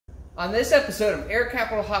On this episode of Air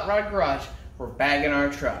Capital Hot Rod Garage, we're bagging our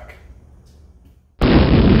truck.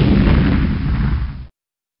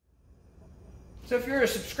 So if you're a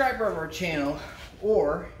subscriber of our channel,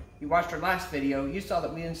 or you watched our last video, you saw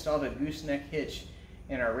that we installed a gooseneck hitch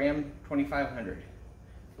in our Ram 2500.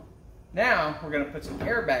 Now we're going to put some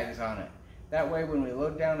airbags on it. That way when we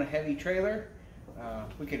load down a heavy trailer,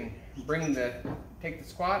 we can take the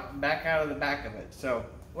squat back out of the back of it. So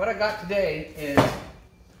what I got today is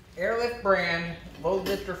Airlift brand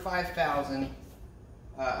LoadLifter 5000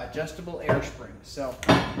 adjustable air springs. So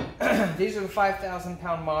these are the 5,000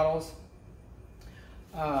 pound models.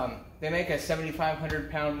 They make a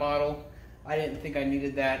 7,500 pound model. I didn't think I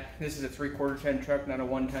needed that. This is a 3/4 ton truck, not a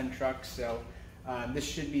 1 ton truck, so this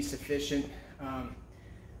should be sufficient.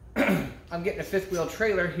 I'm getting a fifth wheel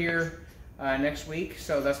trailer here next week,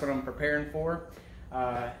 so that's what I'm preparing for.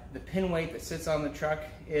 The pin weight that sits on the truck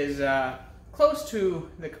is close to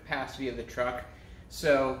the capacity of the truck,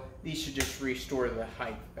 so these should just restore the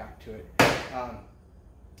height back to it.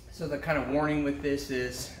 So the kind of warning with this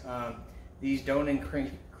is these don't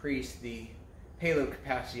increase the payload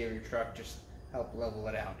capacity of your truck, just help level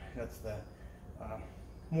it out. That's the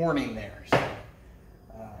warning there.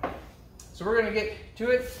 So we're going to get to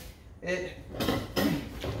it.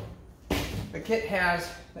 The kit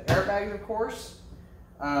has the airbags, of course,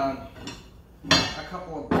 a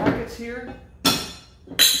couple of brackets here,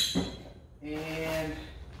 and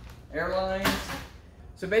airlines.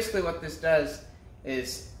 So basically what this does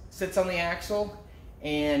is sits on the axle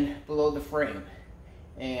and below the frame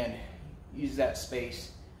and use that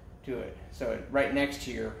space to it. So right next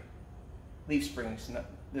to your leaf springs.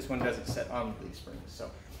 This one doesn't sit on the leaf springs.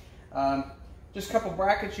 So just a couple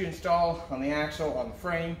brackets you install on the axle, on the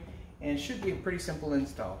frame, and it should be a pretty simple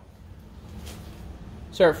install.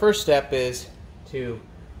 So our first step is to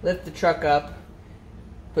lift the truck up,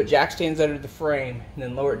 put jack stands under the frame, and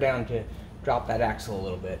then lower it down to drop that axle a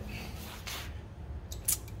little bit.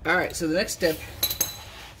 Alright, so the next step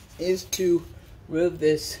is to remove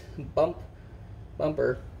this bump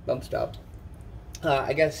stop.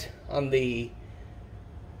 I guess on the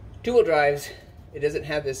two-wheel drives, it doesn't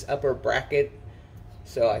have this upper bracket,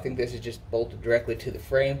 so I think this is just bolted directly to the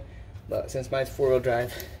frame. But since mine's four-wheel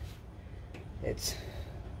drive, it's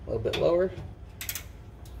a little bit lower.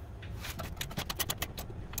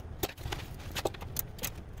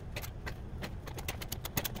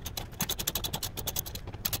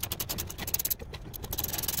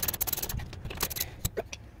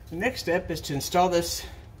 The next step is to install this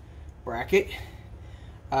bracket.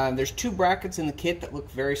 There's two brackets in the kit that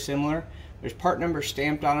look very similar. There's part number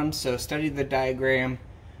stamped on them, so study the diagram.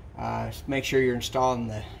 Just make sure you're installing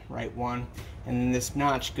the right one. And then this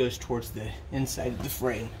notch goes towards the inside of the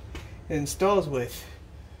frame. It installs with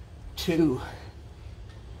two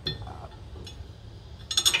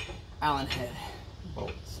Allen head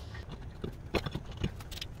bolts.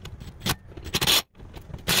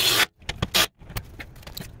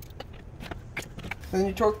 And then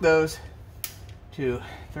you torque those to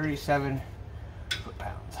 37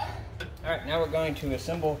 foot-pounds. Alright, now we're going to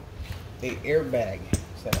assemble the airbag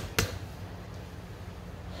setup.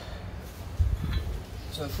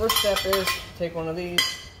 So the first step is take one of these,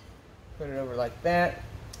 put it over like that,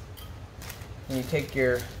 and you take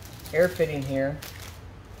your air fitting here,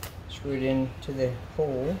 screw it into the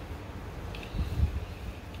hole.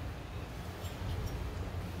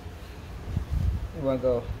 You want to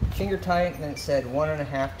go finger tight, and then it said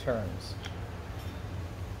 1.5 turns.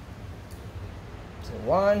 So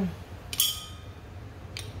 1,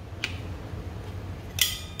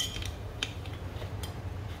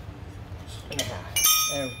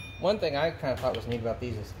 1.5. And one thing I kind of thought was neat about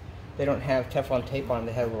these is they don't have Teflon tape on them,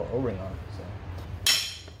 they have a little O-ring on them. So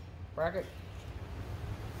bracket.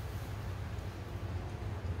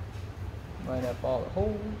 Line up all the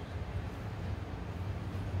holes.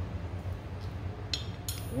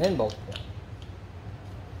 And then bolt it down.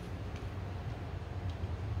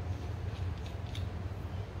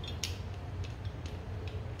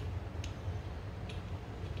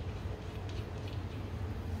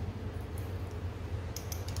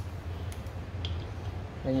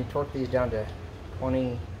 Then you torque these down to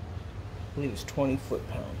 20, I believe it's 20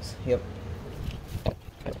 foot-pounds. Yep.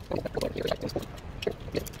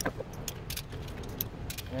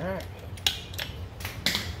 Alright.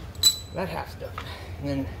 That half's done. And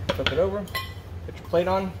then flip it over, put your plate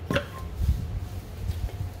on.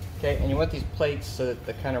 Okay, and you want these plates so that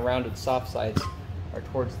the kind of rounded soft sides are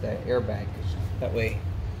towards the airbag, that way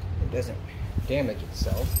it doesn't damage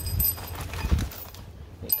itself.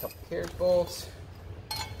 Need a couple carriage bolts.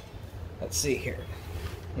 Let's see here.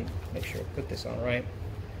 Make sure I put this on right.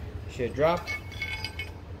 should drop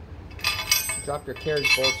your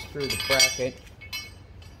carriage bolts through the bracket,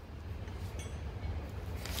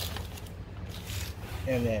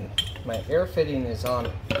 and then my air fitting is on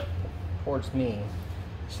towards me,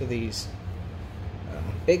 so these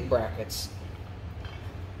big brackets,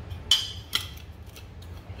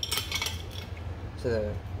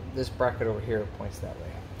 so this bracket over here points that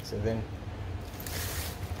way. So then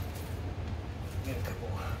get a couple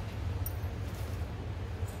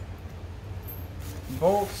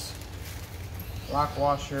bolts, lock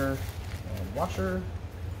washer, and washer.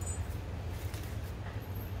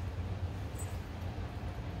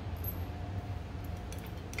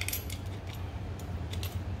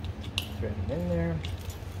 Thread it in there.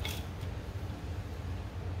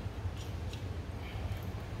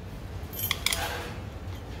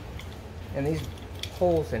 And these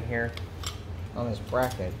holes in here on this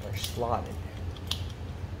bracket are slotted.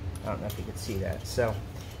 I don't know if you can see that. So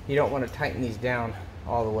you don't want to tighten these down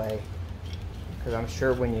all the way, because I'm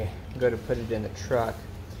sure when you go to put it in the truck,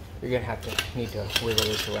 you're going to need to wiggle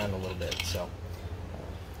this around a little bit. So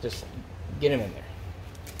just get them in there.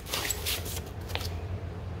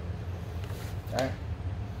 Alright,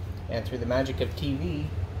 and through the magic of TV,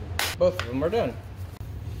 both of them are done.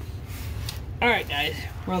 Alright guys,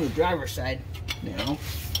 we're on the driver's side now.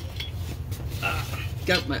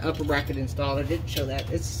 Got my upper bracket installed. I didn't show that.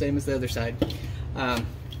 It's the same as the other side.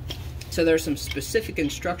 So there's some specific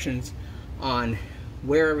instructions on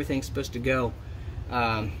where everything's supposed to go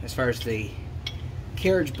as far as the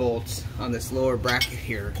carriage bolts on this lower bracket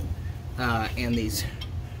here, and these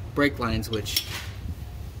brake lines, which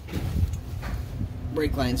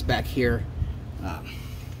brake lines back here,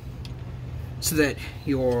 so that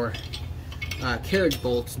your carriage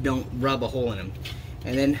bolts don't rub a hole in them.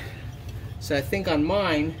 And then, so I think on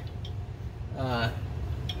mine,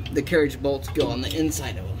 the carriage bolts go on the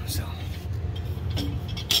inside of them. So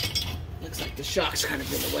looks like the shock's kind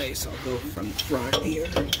of in the way, so I'll go from the front here.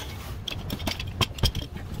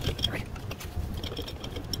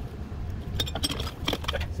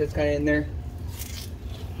 So it's kind of in there.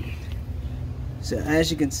 So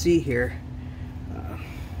as you can see here,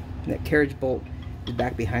 that carriage bolt is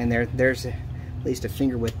back behind there. There's at least a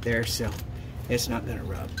finger width there, so it's not going to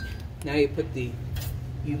rub. Now you put the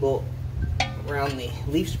U-bolt around the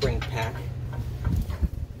leaf spring pack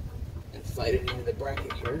and slide it into the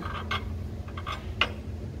bracket here.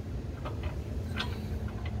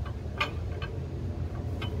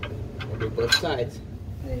 We'll do both sides.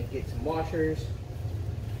 And then you get some washers,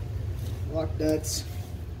 lock nuts.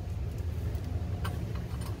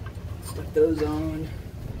 Put those on.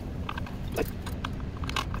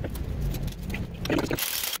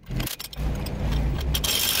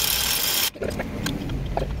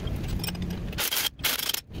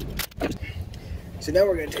 So now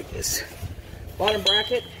we're going to take this bottom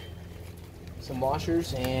bracket, some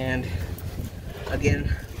washers, and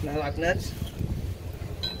again, nylock nuts.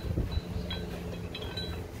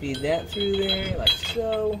 Feed that through there like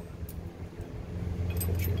so.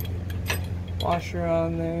 Put your washer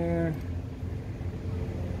on there.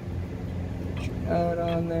 Put your nut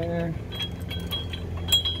on there.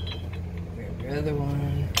 Grab your other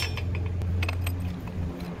one.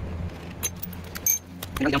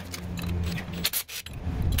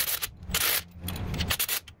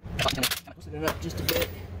 Loosen it up just a bit.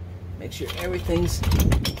 Make sure everything's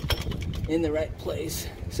in the right place.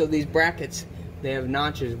 So these brackets, they have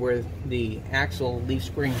notches where the axle leaf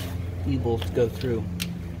spring U-bolts go through.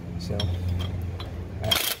 So now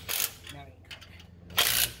you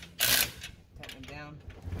tighten them down,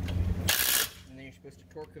 and then you're supposed to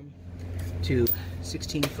torque them to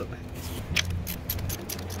 16 foot-pounds.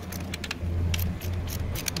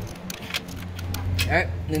 Alright,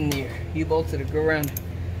 then the U-bolts that go around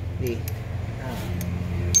the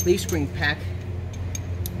leaf spring pack,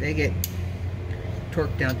 they get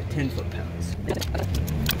torqued down to 10 foot-pounds.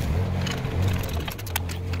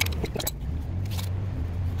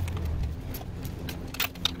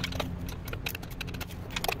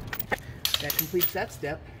 That completes that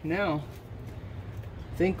step. Now,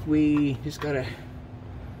 I think we just gotta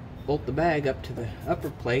bolt the bag up to the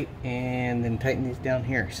upper plate and then tighten these down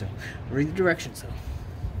here. So, read the directions though.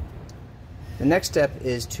 The next step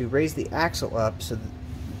is to raise the axle up so that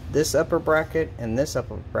this upper bracket and this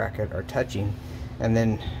upper bracket are touching, and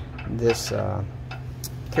then this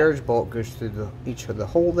carriage bolt goes through each of the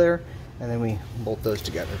hole there, and then we bolt those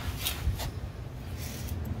together.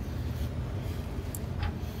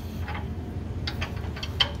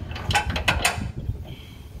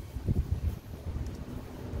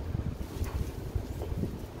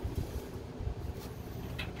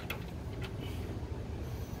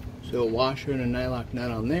 So a washer and a nylock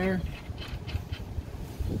nut on there.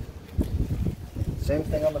 Same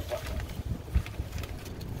thing on the front.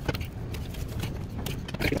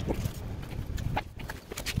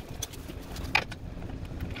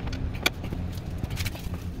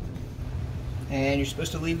 And you're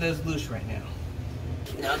supposed to leave those loose right now.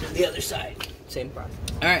 Now do the other side. Same process.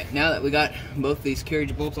 Alright, now that we got both these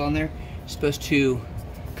carriage bolts on there, you're supposed to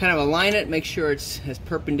kind of align it, make sure it's as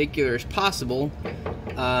perpendicular as possible,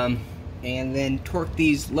 and then torque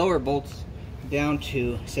these lower bolts down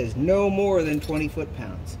to, it says no more than 20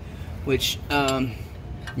 foot-pounds, which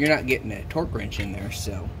you're not getting a torque wrench in there,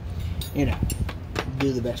 so, you know,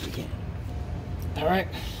 do the best you can. Alright,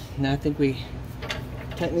 now I think we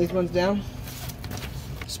tighten these ones down.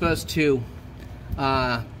 Supposed to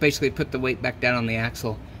basically put the weight back down on the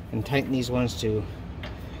axle and tighten these ones to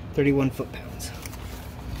 31 foot-pounds.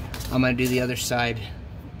 I'm going to do the other side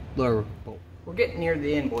lower bolt. We're getting near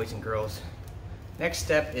the end, boys and girls. Next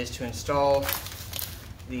step is to install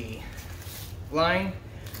the line.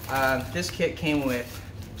 This kit came with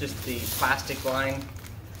just the plastic line.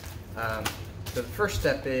 So the first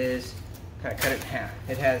step is kind of cut it in half.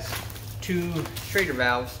 It has 2 Schrader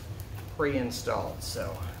valves pre-installed,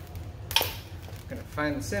 so I'm gonna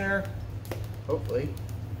find the center, hopefully.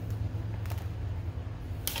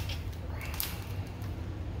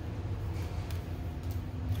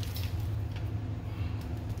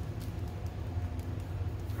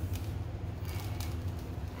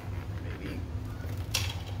 Maybe.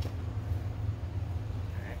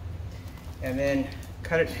 All right. And then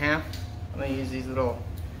cut it in half. I'm gonna use these little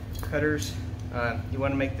cutters. You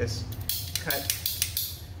want to make this cut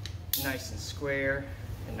nice and square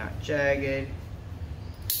and not jagged,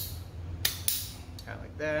 kind of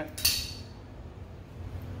like that.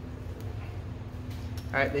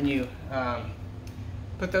 Alright, then you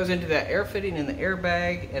put those into that air fitting in the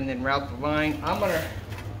airbag and then route the line. I'm going to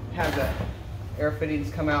have the air fittings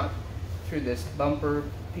come out through this bumper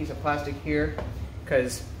piece of plastic here,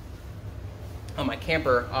 because on my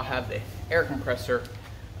camper I'll have the air compressor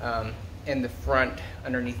in the front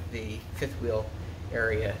underneath the fifth wheel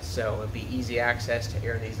area, so it'd be easy access to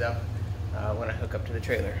air these up when I hook up to the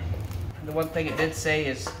trailer. The one thing it did say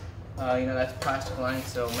is, you know, that's plastic line,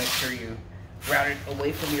 so make sure you route it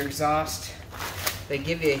away from your exhaust. They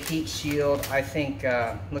give you a heat shield. I think,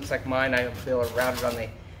 looks like mine, I'll be able to route it on the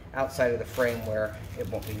outside of the frame where it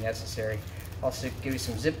won't be necessary. Also give you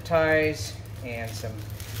some zip ties and some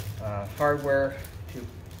hardware to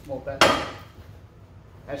bolt that.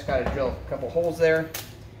 I just got to drill a couple holes there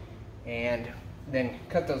and then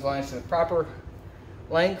cut those lines to the proper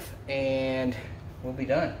length and we'll be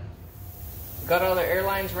done. We've got all the air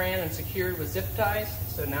lines ran and secured with zip ties,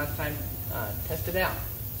 so now it's time to test it out.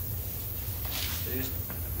 So just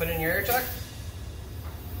put in your air chuck.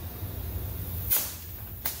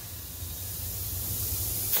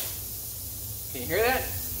 Can you hear that?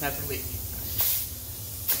 That's a leak.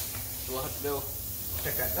 So we'll have to go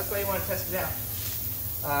check that. That's why you want to test it out.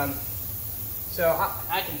 So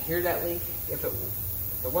I can hear that leak. If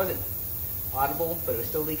it wasn't audible, but it was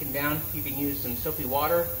still leaking down, you can use some soapy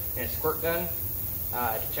water and a squirt gun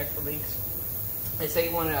to check for leaks. They say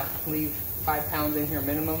you want to leave 5 pounds in here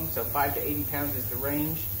minimum, so 5 to 80 pounds is the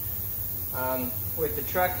range. With the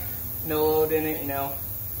truck, no load in it, you know,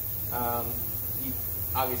 you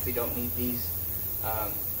obviously don't need these.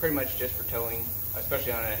 Pretty much just for towing,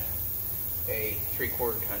 especially on a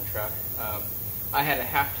 3/4 ton truck. I had a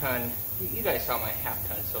half-ton, you guys saw my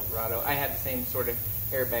half-ton Silverado. I had the same sort of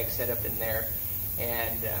airbag set up in there,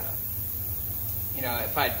 and you know,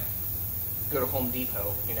 if I'd go to Home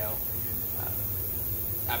Depot, you know,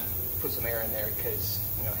 I'd put some air in there because,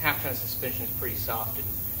 you know, half-ton suspension is pretty soft, and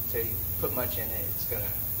so you put much in it, it's gonna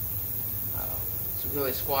it's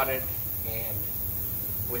really squatted, and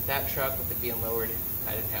with that truck, with it being lowered,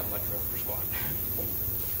 I didn't have much room for squat.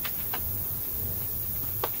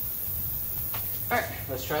 Alright,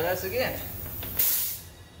 let's try this again.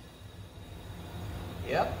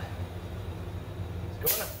 Yep.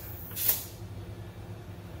 It's going up.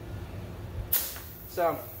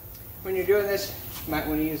 So, when you're doing this, you might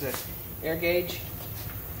want to use an air gauge,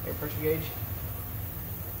 air pressure gauge.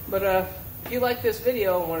 But if you like this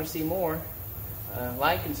video and want to see more,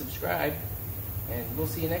 like and subscribe, and we'll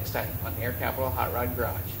see you next time on Air Capital Hot Rod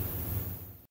Garage.